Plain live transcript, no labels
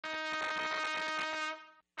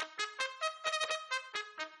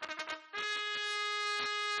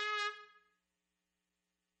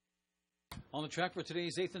On the track for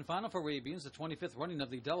today's 8th and final for Arabians, the 25th running of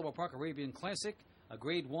the Delaware Park Arabian Classic, a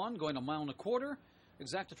grade 1 going a mile and a quarter.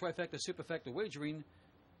 Exacta, trifecta, superfecta wagering.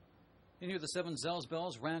 In here, the 7 Zell's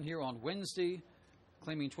Bells ran here on Wednesday,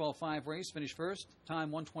 claiming 12-5 race, finished first.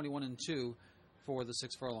 Time 1:21 and 2 for the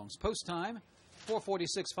 6 furlongs. Post time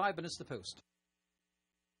 4:46, 5 minutes to post.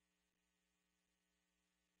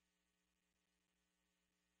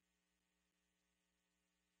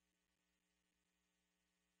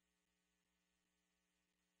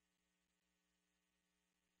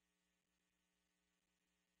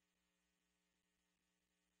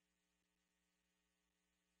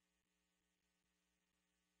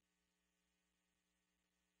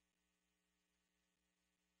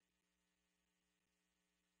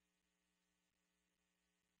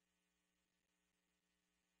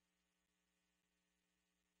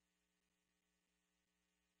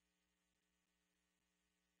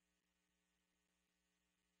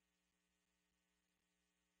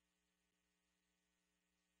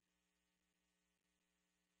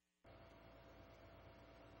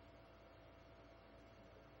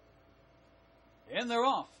 And they're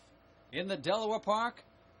off in the Delaware Park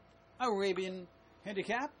Arabian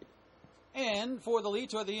Handicap. And for the lead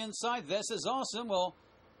toward the inside, This Is Awesome will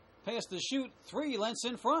pass the chute 3 lengths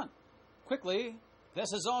in front. Quickly,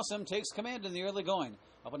 This Is Awesome takes command in the early going.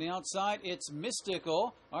 Up on the outside, it's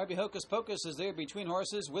Mystical. RB Hocus Pocus is there between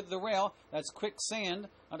horses with the rail. That's Quicksand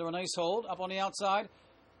under a nice hold. Up on the outside,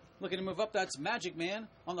 looking to move up, that's Magic Man.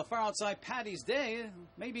 On the far outside, Patty's Day,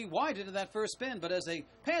 maybe wide into that first spin, but as they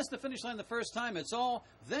pass the finish line the first time, it's all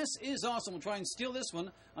This Is Awesome. We'll try and steal this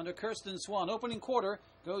one under Kirsten Swan. Opening quarter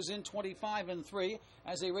goes in 25 and 3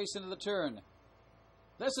 as they race into the turn.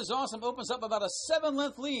 This Is Awesome opens up about a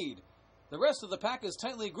 7-length lead. The rest of the pack is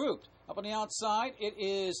tightly grouped. Up on the outside, it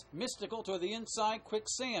is Mystical. Toward the inside,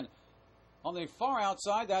 Quicksand. On the far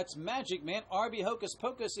outside, that's Magic Man. RB Hocus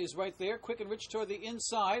Pocus is right there. Quick and Rich toward the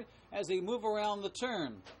inside as they move around the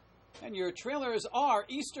turn. And your trailers are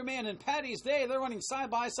Easter Man and Patty's Day. They're running side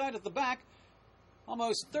by side at the back.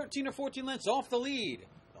 Almost 13 or 14 lengths off the lead.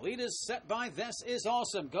 The lead is set by This Is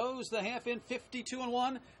Awesome. Goes the half in 52 and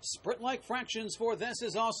 1. Sprint-like fractions for This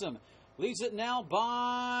Is Awesome. Leads it now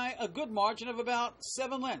by a good margin of about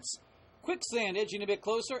 7 lengths. Quicksand edging a bit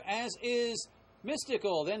closer, as is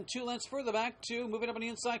Mystical. Then 2 lengths further back to moving up on the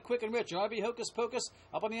inside, Quick and Rich. RB Hocus Pocus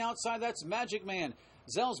up on the outside, that's Magic Man.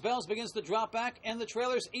 Zell's Bells begins to drop back, and the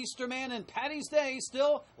trailers Easter Man and Patty's Day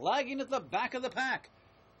still lagging at the back of the pack.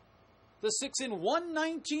 The 6 in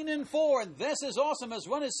 119 and 4, and This Is Awesome has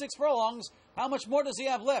run his 6 furlongs. How much more does he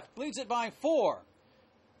have left? Leads it by 4.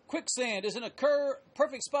 Quicksand is in a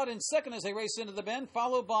perfect spot in second as they race into the bend,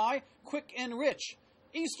 followed by Quick and Rich.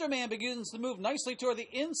 Easter Man begins to move nicely toward the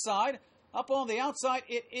inside. Up on the outside,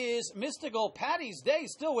 it is Mystical. Patty's Day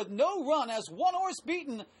still with no run as 1 horse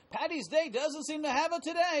beaten. Patty's Day doesn't seem to have it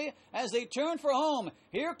today as they turn for home.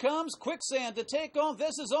 Here comes Quicksand to take on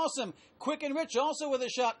This Is Awesome. Quick and Rich also with a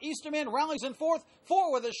shot. Easter Man rallies in fourth.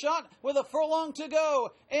 4 with a shot with a furlong to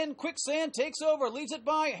go. And Quicksand takes over, leads it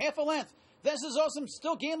by half a length. This Is Awesome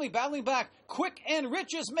still gamely battling back. Quick and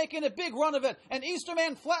Rich is making a big run of it. And Easter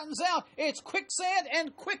Man flattens out. It's Quicksand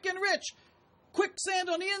and Quick and Rich. Quicksand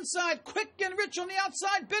on the inside, Quick and Rich on the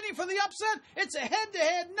outside, bidding for the upset. It's a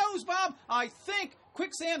head-to-head nose bob. I think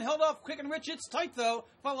Quicksand held off Quick and Rich. It's tight, though,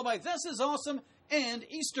 followed by This Is Awesome and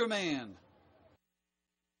Easter Man.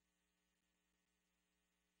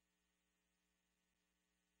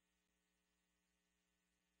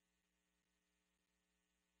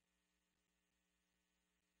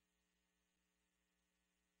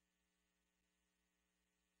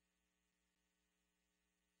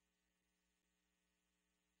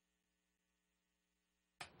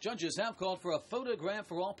 Judges have called for a photograph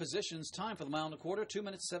for all positions. Time for the mile and a quarter, 2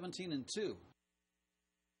 minutes 17 and 2.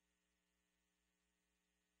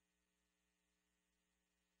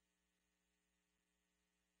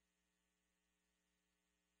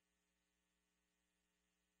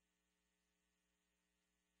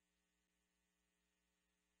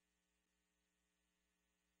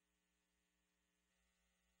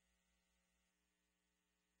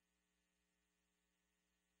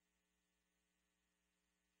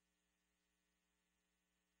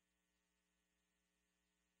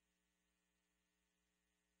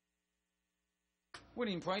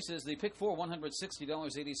 Winning prices, the pick 4,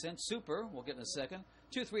 $160.80. Super, we'll get in a second.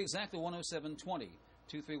 2-3 exactly, 107.20.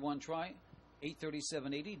 2-3-1 try,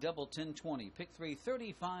 $837.80. Double 10.20. Pick 3,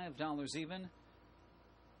 $35 even.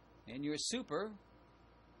 And your super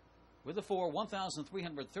with the 4,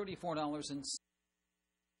 $1,334.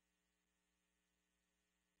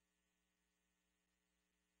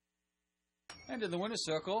 And in the winner's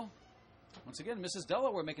circle, Once again, Mrs.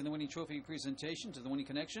 Delaware making the winning trophy presentation to the winning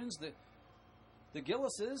connections. The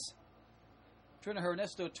Gillises, trainer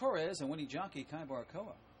Ernesto Torres, and winning jockey Kai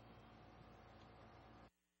Barcoa.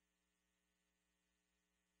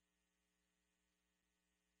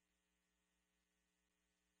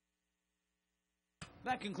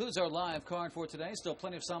 That concludes our live card for today. Still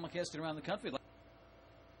plenty of simulcasting around the country.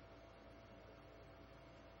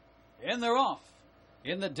 And they're off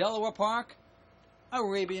in the Delaware Park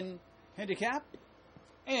Arabian Handicap.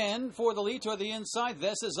 And for the lead toward the inside,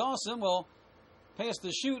 This Is Awesome will pass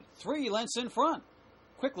the chute 3 lengths in front.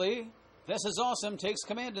 Quickly, This Is Awesome takes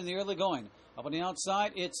command in the early going. Up on the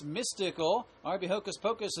outside, it's Mystical. RB Hocus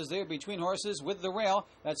Pocus is there between horses with the rail.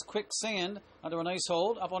 That's Quicksand under a nice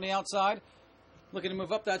hold. Up on the outside, looking to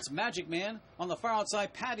move up, that's Magic Man. On the far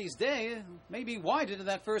outside, Patty's Day. Maybe wide into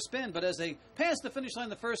that first spin, but as they pass the finish line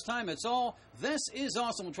the first time, it's all This Is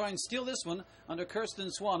Awesome. We'll try and steal this one under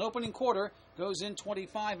Kirsten Swan. Opening quarter goes in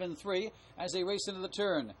 25-3 as they race into the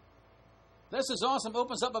turn. This Is Awesome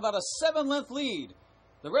opens up about a 7-length lead.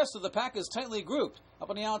 The rest of the pack is tightly grouped. Up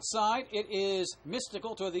on the outside, it is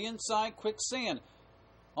Mystical. Toward the inside, Quicksand.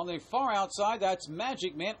 On the far outside, that's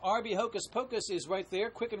Magic Man. RB Hocus Pocus is right there.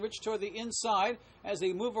 Quick and Rich toward the inside as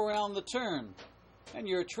they move around the turn. And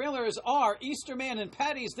your trailers are Easter Man and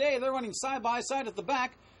Patty's Day. They're running side by side at the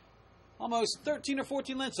back. Almost 13 or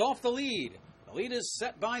 14 lengths off the lead. The lead is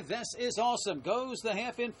set by This Is Awesome. Goes the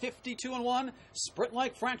half in 52-1.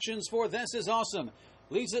 Sprint-like fractions for This Is Awesome.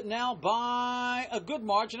 Leads it now by a good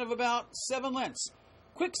margin of about 7 lengths.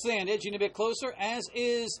 Quicksand edging a bit closer, as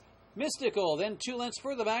is Mystical. Then 2 lengths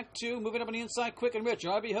further back to moving up on the inside, Quick and Rich.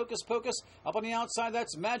 RB Hocus Pocus up on the outside,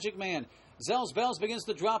 that's Magic Man. Zell's Bells begins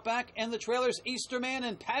to drop back, and the trailers Easter Man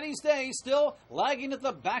and Patty's Day still lagging at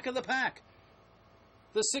the back of the pack.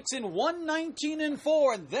 The 6 in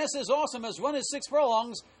 119-4, and This Is Awesome has run his 6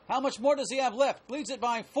 furlongs. How much more does he have left? Leads it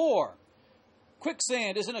by 4.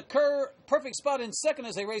 Quicksand is in a perfect spot in second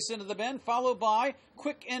as they race into the bend, followed by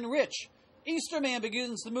Quick and Rich. Easter Man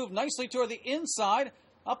begins to move nicely toward the inside.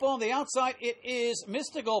 Up on the outside, it is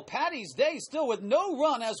Mystical. Patty's Day still with no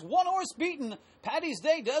run as one horse beaten. Patty's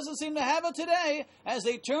Day doesn't seem to have it today as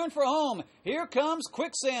they turn for home. Here comes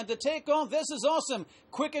Quicksand to take on This Is Awesome.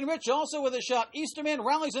 Quick and Rich also with a shot. Easterman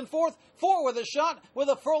rallies in fourth. 4 with a shot with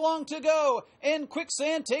a furlong to go. And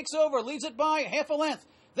Quicksand takes over, leads it by half a length.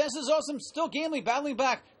 This Is Awesome still gamely, battling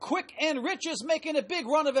back. Quick and Rich is making a big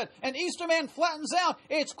run of it. And Easterman flattens out.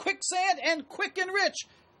 It's Quicksand and Quick and Rich.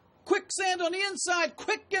 Quicksand on the inside,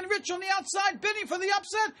 Quick and Rich on the outside, bidding for the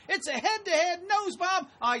upset. It's a head-to-head nose, Bob.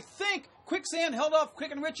 I think Quicksand held off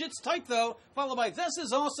Quick and Rich. It's tight, though, followed by This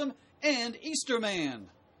Is Awesome and Easterman.